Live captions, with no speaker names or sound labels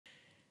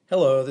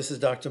Hello, this is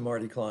Dr.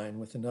 Marty Klein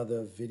with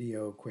another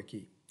video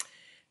quickie.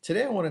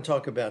 Today I want to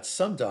talk about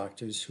some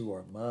doctors who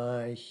are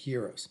my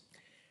heroes.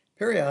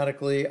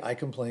 Periodically, I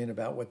complain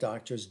about what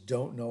doctors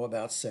don't know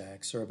about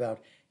sex or about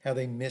how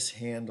they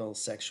mishandle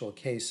sexual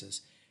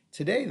cases.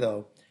 Today,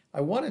 though, I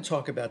want to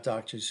talk about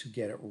doctors who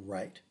get it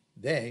right.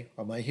 They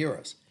are my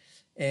heroes.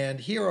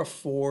 And here are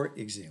 4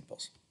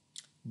 examples.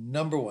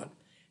 Number 1,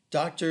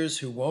 doctors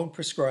who won't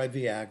prescribe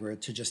Viagra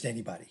to just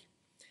anybody.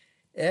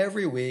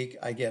 Every week,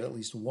 I get at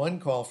least one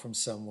call from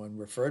someone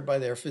referred by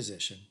their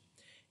physician,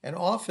 and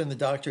often the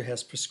doctor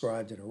has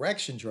prescribed an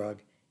erection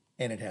drug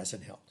and it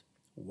hasn't helped.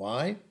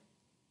 Why?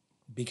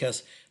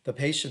 Because the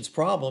patient's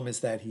problem is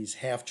that he's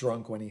half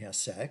drunk when he has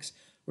sex,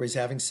 or he's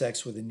having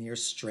sex with a near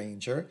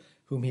stranger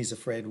whom he's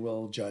afraid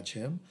will judge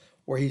him,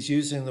 or he's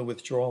using the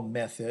withdrawal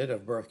method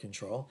of birth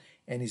control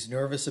and he's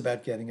nervous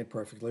about getting it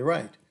perfectly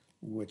right,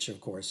 which of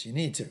course you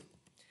need to.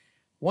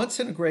 Once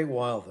in a great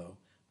while, though,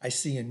 I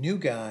see a new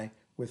guy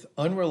with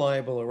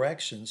unreliable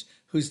erections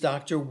whose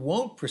doctor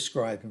won't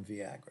prescribe him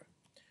Viagra.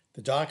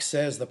 The doc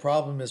says the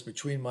problem is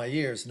between my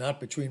ears, not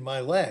between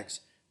my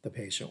legs, the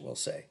patient will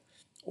say.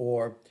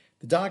 Or,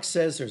 the doc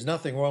says there's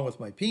nothing wrong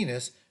with my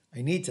penis,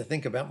 I need to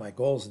think about my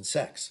goals in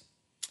sex.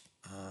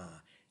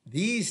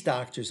 These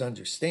doctors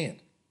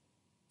understand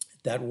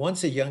that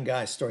once a young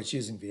guy starts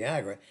using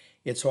Viagra,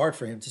 it's hard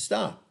for him to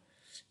stop.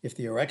 If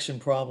the erection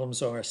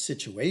problems are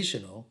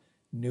situational,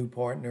 new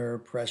partner,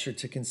 pressure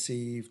to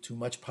conceive, too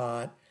much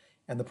pot,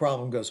 and the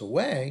problem goes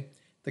away,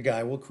 the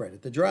guy will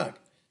credit the drug.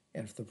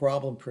 And if the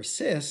problem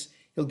persists,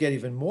 he'll get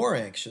even more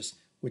anxious,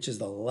 which is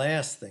the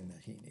last thing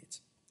that he needs.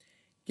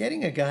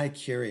 Getting a guy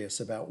curious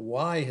about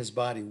why his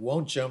body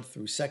won't jump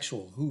through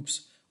sexual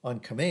hoops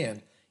on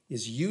command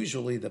is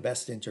usually the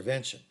best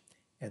intervention,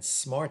 and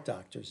smart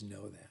doctors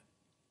know that.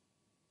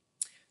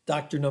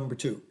 Doctor number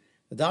 2,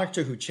 the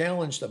doctor who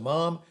challenged a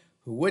mom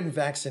who wouldn't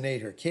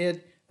vaccinate her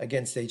kid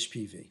against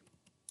HPV.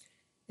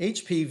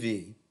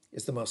 HPV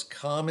is the most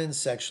common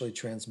sexually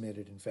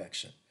transmitted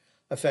infection,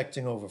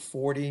 affecting over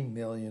 40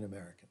 million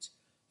Americans.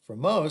 For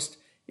most,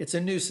 it's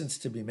a nuisance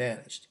to be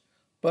managed.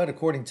 But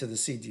according to the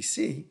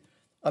CDC,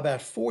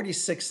 about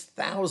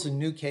 46,000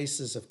 new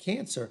cases of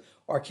cancer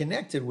are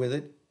connected with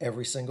it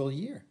every single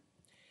year.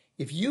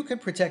 If you can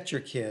protect your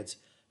kids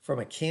from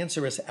a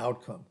cancerous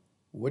outcome,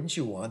 wouldn't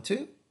you want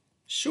to?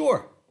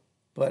 Sure,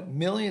 but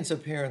millions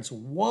of parents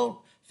won't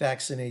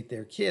vaccinate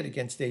their kid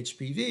against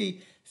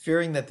HPV,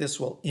 fearing that this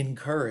will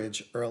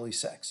encourage early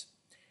sex.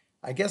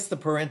 I guess the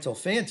parental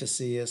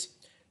fantasy is,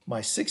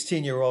 my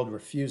 16-year-old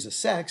refuses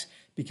sex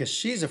because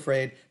she's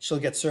afraid she'll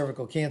get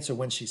cervical cancer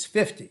when she's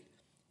 50.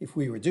 If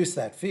we reduce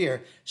that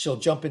fear, she'll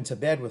jump into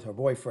bed with her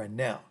boyfriend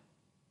now.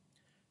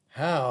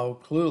 How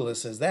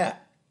clueless is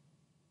that?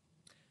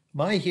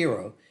 My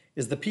hero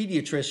is the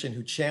pediatrician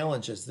who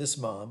challenges this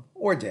mom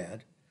or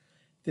dad.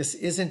 This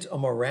isn't a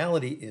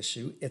morality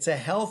issue, it's a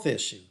health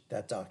issue,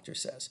 that doctor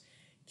says.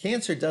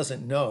 Cancer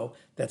doesn't know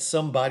that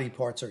some body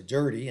parts are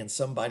dirty and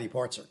some body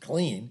parts are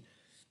clean,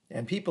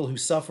 and people who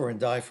suffer and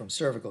die from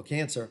cervical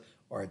cancer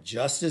are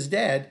just as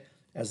dead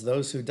as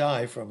those who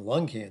die from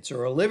lung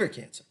cancer or liver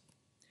cancer.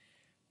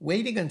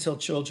 Waiting until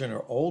children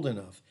are old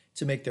enough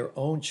to make their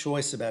own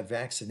choice about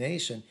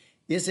vaccination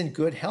isn't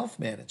good health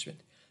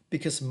management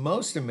because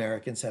most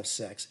Americans have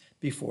sex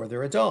before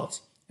they're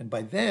adults, and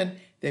by then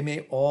they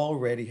may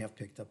already have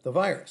picked up the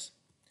virus.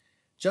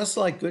 Just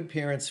like good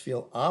parents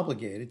feel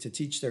obligated to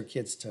teach their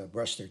kids to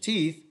brush their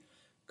teeth,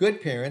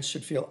 good parents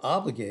should feel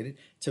obligated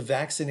to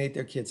vaccinate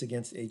their kids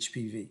against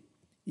HPV,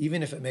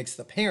 even if it makes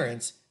the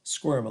parents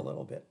squirm a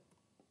little bit.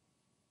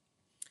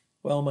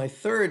 Well, my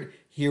third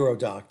hero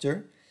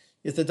doctor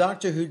is the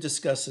doctor who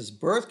discusses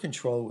birth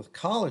control with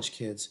college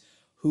kids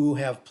who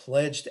have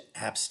pledged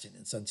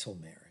abstinence until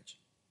marriage.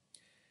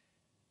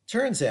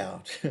 Turns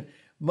out,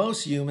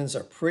 most humans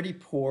are pretty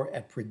poor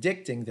at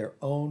predicting their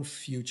own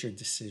future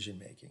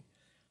decision-making.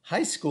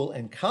 High school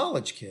and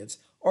college kids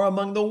are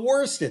among the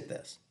worst at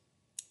this.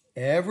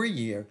 Every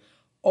year,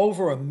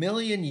 over 1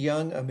 million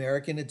young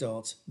American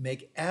adults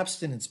make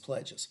abstinence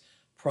pledges,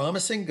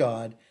 promising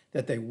God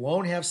that they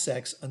won't have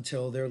sex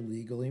until they're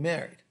legally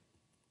married.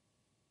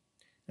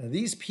 Now,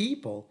 these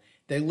people,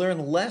 they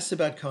learn less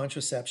about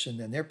contraception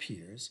than their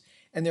peers,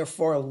 and they're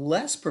far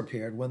less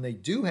prepared when they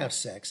do have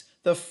sex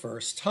the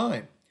first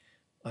time.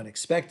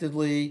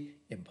 Unexpectedly,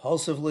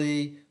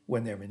 impulsively,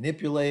 when they're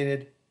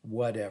manipulated,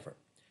 whatever.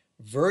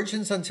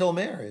 Virgins until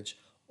marriage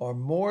are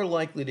more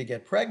likely to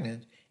get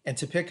pregnant and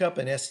to pick up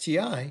an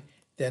STI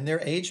than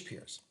their age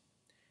peers.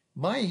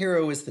 My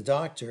hero is the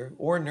doctor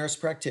or nurse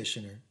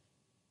practitioner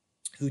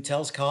who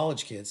tells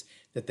college kids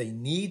that they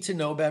need to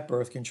know about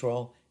birth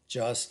control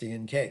just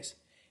in case.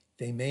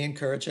 They may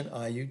encourage an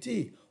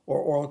IUD or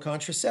oral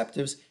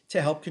contraceptives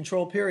to help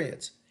control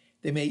periods.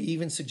 They may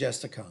even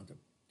suggest a condom.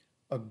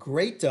 A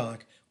great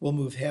doc will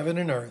move heaven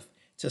and earth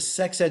to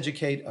sex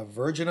educate a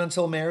virgin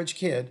until marriage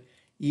kid,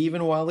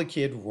 even while the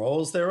kid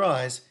rolls their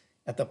eyes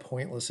at the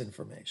pointless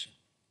information.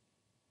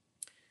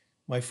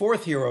 My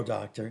fourth hero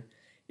doctor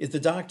is the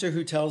doctor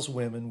who tells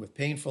women with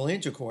painful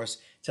intercourse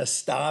to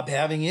stop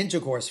having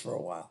intercourse for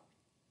a while.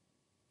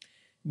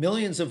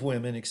 Millions of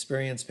women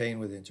experience pain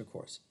with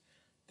intercourse.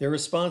 Their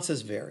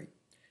responses vary.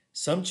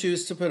 Some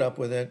choose to put up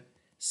with it.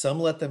 Some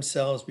let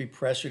themselves be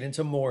pressured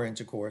into more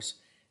intercourse.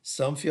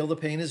 Some feel the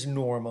pain is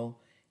normal.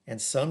 And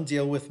some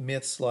deal with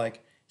myths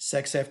like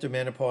sex after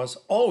menopause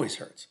always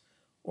hurts.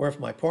 Or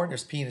if my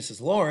partner's penis is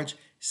large,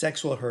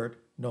 sex will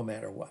hurt no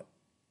matter what.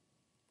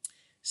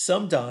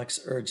 Some docs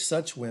urge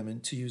such women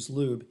to use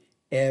lube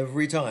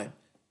every time,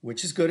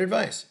 which is good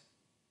advice.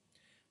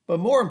 But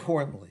more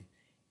importantly,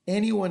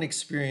 anyone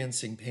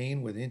experiencing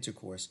pain with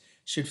intercourse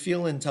should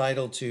feel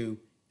entitled to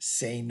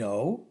say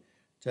no,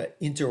 to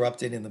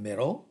interrupt it in the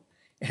middle,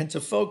 and to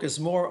focus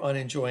more on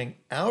enjoying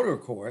outer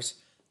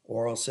course,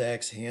 oral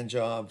sex, hand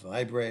job,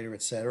 vibrator,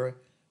 etc.,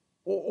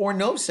 or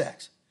no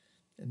sex.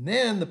 And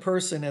then the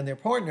person and their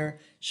partner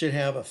should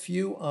have a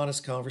few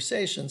honest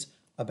conversations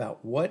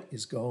about what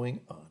is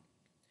going on.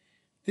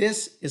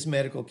 This is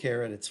medical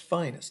care at its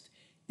finest,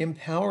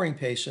 empowering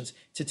patients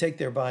to take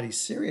their bodies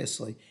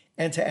seriously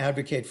and to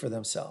advocate for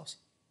themselves.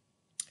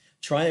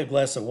 Try a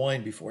glass of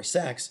wine before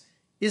sex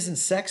isn't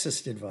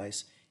sexist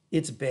advice,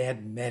 it's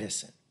bad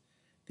medicine.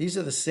 These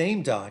are the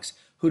same docs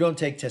who don't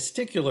take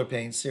testicular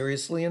pain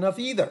seriously enough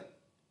either.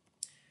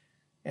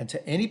 And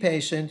to any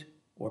patient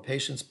or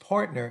patient's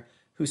partner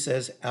who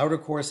says outer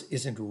course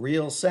isn't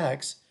real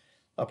sex,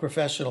 a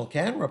professional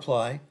can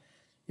reply,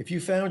 if you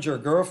found your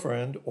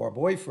girlfriend or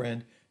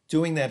boyfriend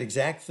doing that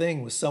exact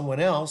thing with someone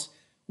else,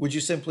 would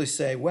you simply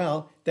say,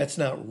 well, that's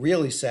not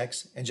really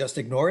sex and just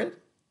ignore it?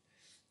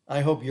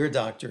 I hope your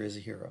doctor is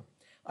a hero.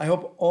 I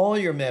hope all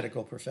your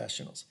medical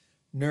professionals,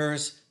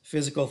 nurse,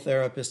 physical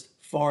therapist,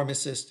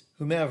 pharmacist,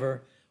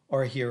 whomever,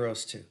 are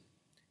heroes too.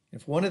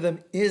 If one of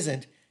them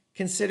isn't,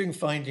 considering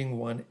finding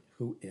one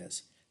who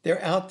is.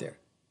 They're out there,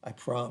 I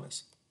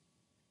promise.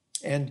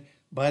 And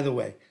by the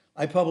way,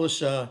 I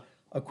publish a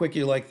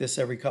quickie like this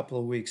every couple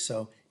of weeks.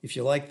 So if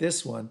you like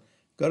this one,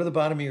 go to the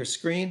bottom of your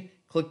screen,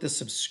 click the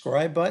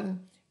subscribe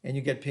button, and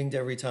you get pinged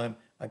every time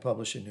I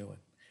publish a new one.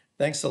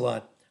 Thanks a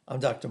lot. I'm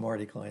Dr.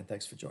 Marty Klein.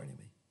 Thanks for joining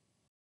me.